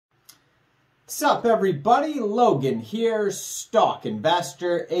Sup everybody, Logan here, stock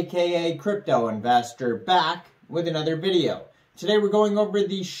investor, aka crypto investor, back with another video. Today we're going over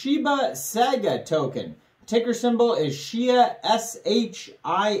the Shiba Saga token. Ticker symbol is Shia,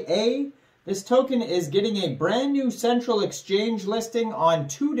 S-H-I-A. This token is getting a brand new central exchange listing on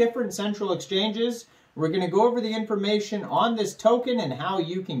 2 different central exchanges. We're going to go over the information on this token and how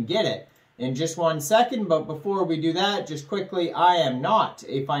you can get it in just 1 second, but before we do that, just quickly, I am not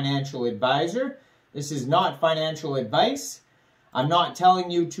a financial advisor. This is not financial advice. I'm not telling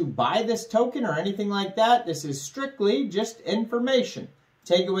you to buy this token or anything like that. This is strictly just information.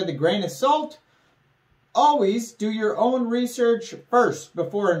 Take it with a grain of salt. Always do your own research first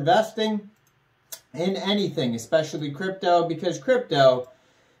before investing in anything, especially crypto, because crypto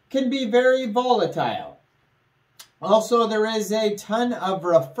can be very volatile. Also, there is a ton of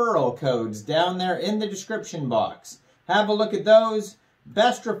referral codes down there in the description box. Have a look at those.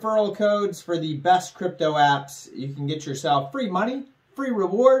 Best referral codes for the best crypto apps. You can get yourself free money, free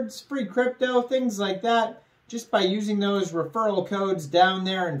rewards, free crypto, things like that. Just by using those referral codes down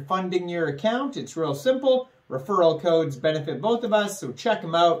there and funding your account. It's real simple. Referral codes benefit both of us, so check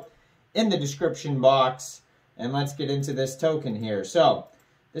them out in the description box. And let's get into this token here. So,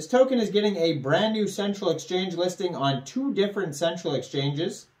 this token is getting a brand new central exchange listing on 2 different central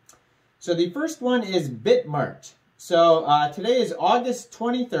exchanges. So the first one is Bitmart. So today is August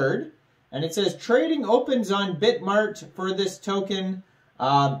 23rd, and it says trading opens on Bitmart for this token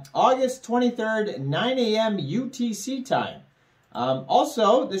August 23rd, 9 a.m. UTC time.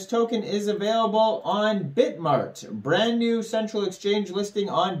 Also, this token is available on Bitmart. Brand new central exchange listing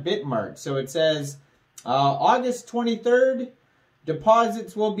on Bitmart. So it says August 23rd,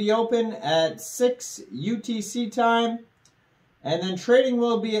 deposits will be open at 6 UTC time, and then trading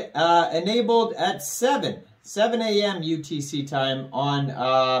will be enabled at 7 a.m. UTC time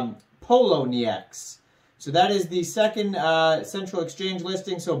on Poloniex. So that is the second central exchange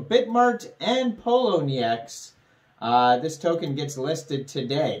listing. So Bitmart and Poloniex, this token gets listed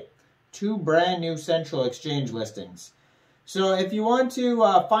today. 2 brand new central exchange listings. So if you want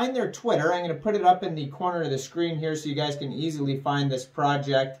to find their Twitter, I'm going to put it up in the corner of the screen here so you guys can easily find this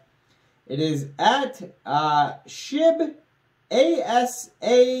project. It is at Shib, A-S-A-G-A-I-O.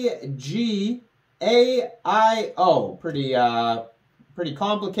 Pretty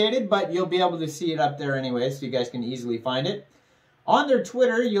complicated, but you'll be able to see it up there anyway, so you guys can easily find it. On their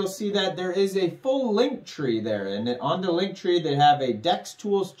Twitter, you'll see that there is a full link tree there. And on the link tree, they have a DEX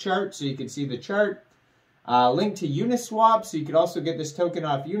Tools chart, so you can see the chart. Link to Uniswap, so you could also get this token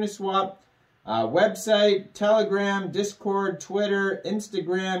off Uniswap. Website, Telegram, Discord, Twitter,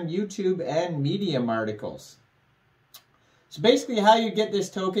 Instagram, YouTube, and Medium articles. So basically how you get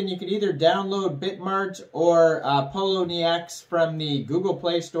this token, you can either download Bitmart or Poloniex from the Google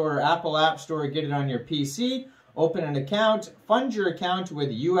Play Store or Apple App Store, get it on your PC, open an account, fund your account with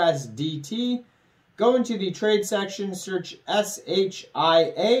USDT, go into the trade section, search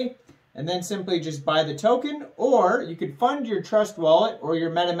SHIA, and then simply just buy the token, or you could fund your Trust wallet or your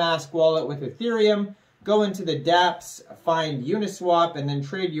MetaMask wallet with Ethereum, go into the dApps, find Uniswap, and then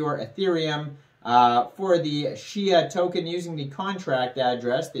trade your Ethereum for the Shia token using the contract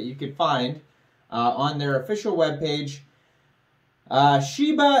address that you could find on their official webpage,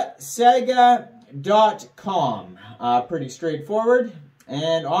 ShibaSaga.com. Pretty straightforward.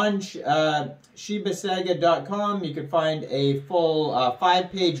 And on ShibaSaga.com, you can find a full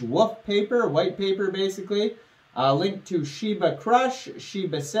 5-page white paper basically, link to Shiba Crush,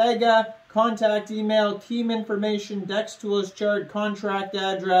 Shiba Saga, contact email, team information, DEX Tools chart, contract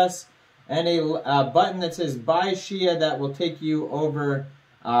address, and a button that says Buy Shia that will take you over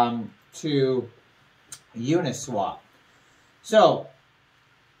to Uniswap. So,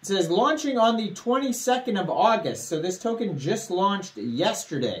 it says launching on the 22nd of August. So this token just launched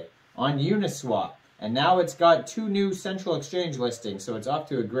yesterday on Uniswap. And now it's got 2 new central exchange listings. So it's off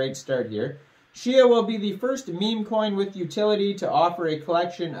to a great start here. Shia will be the first meme coin with utility to offer a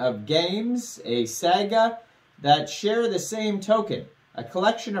collection of games, a saga, that share the same token. A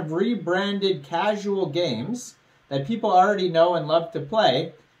collection of rebranded casual games that people already know and love to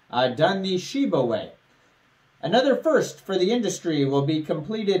play, done the Shiba way. Another first for the industry will be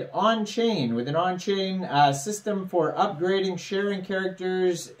completed on-chain with an on-chain system for upgrading, sharing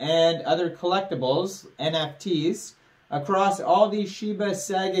characters, and other collectibles, NFTs, across all these Shiba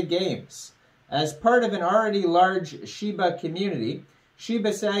Saga games. As part of an already large Shiba community,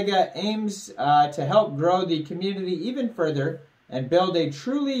 Shiba Saga aims to help grow the community even further and build a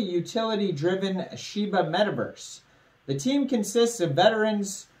truly utility-driven Shiba metaverse. The team consists of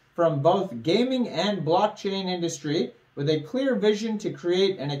veterans from both gaming and blockchain industry, with a clear vision to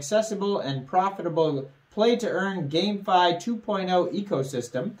create an accessible and profitable play-to-earn GameFi 2.0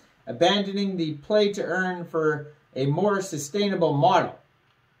 ecosystem, abandoning the play-to-earn for a more sustainable model.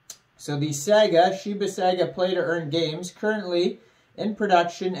 So the Saga, Shiba Saga play-to-earn games currently in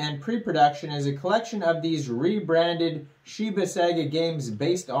production and pre-production is a collection of these rebranded Shiba Saga games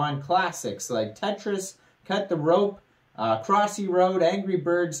based on classics like Tetris, Cut the Rope, Crossy Road, Angry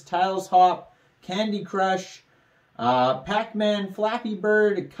Birds, Tiles Hop, Candy Crush, Pac-Man, Flappy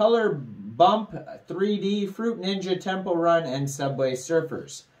Bird, Color Bump, 3D, Fruit Ninja, Temple Run, and Subway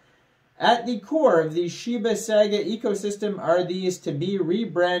Surfers. At the core of the Shiba Saga ecosystem are these to-be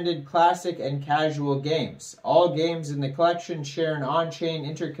rebranded classic and casual games. All games in the collection share an on-chain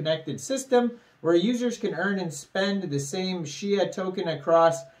interconnected system where users can earn and spend the same Shia token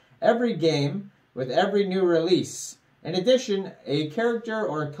across every game with every new release. In addition, a character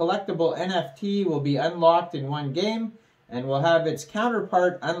or collectible NFT will be unlocked in one game and will have its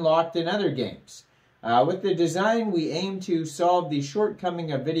counterpart unlocked in other games. With the design, we aim to solve the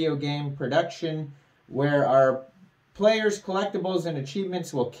shortcoming of video game production where our players' collectibles and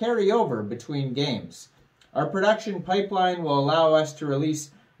achievements will carry over between games. Our production pipeline will allow us to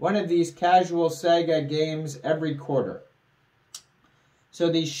release one of these casual Saga games every quarter. So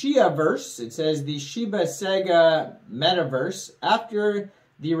the Shiaverse, it says the Shiba Saga Metaverse. After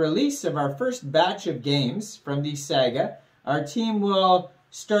the release of our first batch of games from the Saga, our team will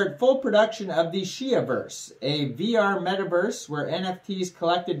start full production of the Shiaverse, a VR metaverse where NFTs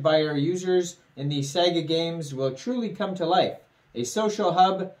collected by our users in the Saga games will truly come to life. A social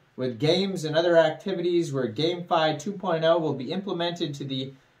hub with games and other activities where GameFi 2.0 will be implemented to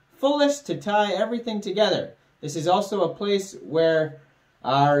the fullest to tie everything together. This is also a place where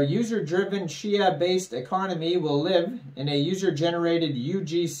our user-driven Shia-based economy will live in a user-generated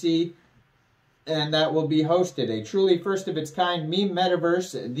UGC, and that will be hosted. A truly first-of-its-kind meme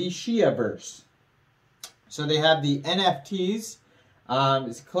metaverse, the Shiaverse. So they have the NFTs.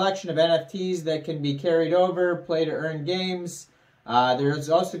 It's a collection of NFTs that can be carried over, play-to-earn games. There's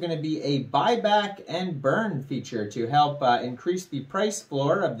also going to be a buyback and burn feature to help increase the price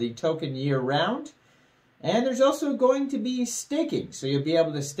floor of the token year-round. And there's also going to be staking. So you'll be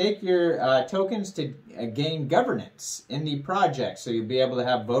able to stake your tokens to gain governance in the project. So you'll be able to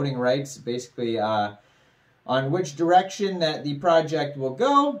have voting rights basically on which direction that the project will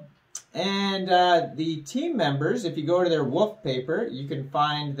go. And the team members, if you go to their wolf paper, you can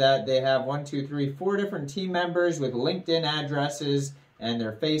find that they have 4 different team members with LinkedIn addresses and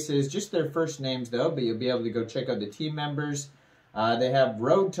their faces, just their first names though, but you'll be able to go check out the team members. They have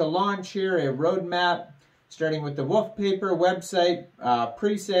road to launch here, a roadmap, starting with the wolf paper website,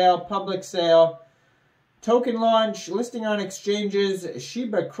 pre-sale, public sale, token launch, listing on exchanges,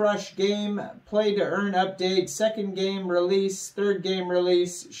 Shiba Crush game, play to earn update, second game release, third game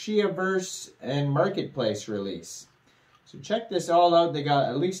release, Shiaverse, and marketplace release. So check this all out. They got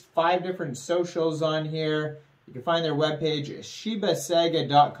at least 5 different socials on here. You can find their webpage,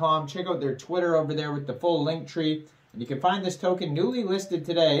 shibasaga.com. Check out their Twitter over there with the full link tree. And you can find this token newly listed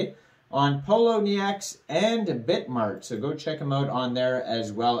today on Poloniex and Bitmart. So go check them out on there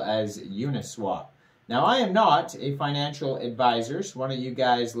as well as Uniswap. Now, I am not a financial advisor, so one of you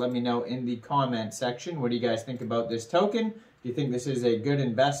guys let me know in the comment section. What do you guys think about this token? Do you think this is a good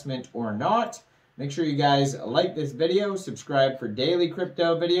investment or not? Make sure you guys like this video, subscribe for daily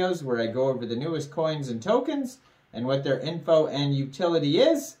crypto videos where I go over the newest coins and tokens and what their info and utility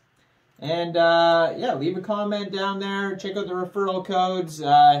is. And yeah, leave a comment down there. Check out the referral codes.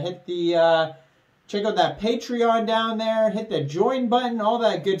 Check out that Patreon down there. Hit the join button. All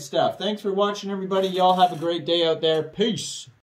that good stuff. Thanks for watching, everybody. Y'all have a great day out there. Peace.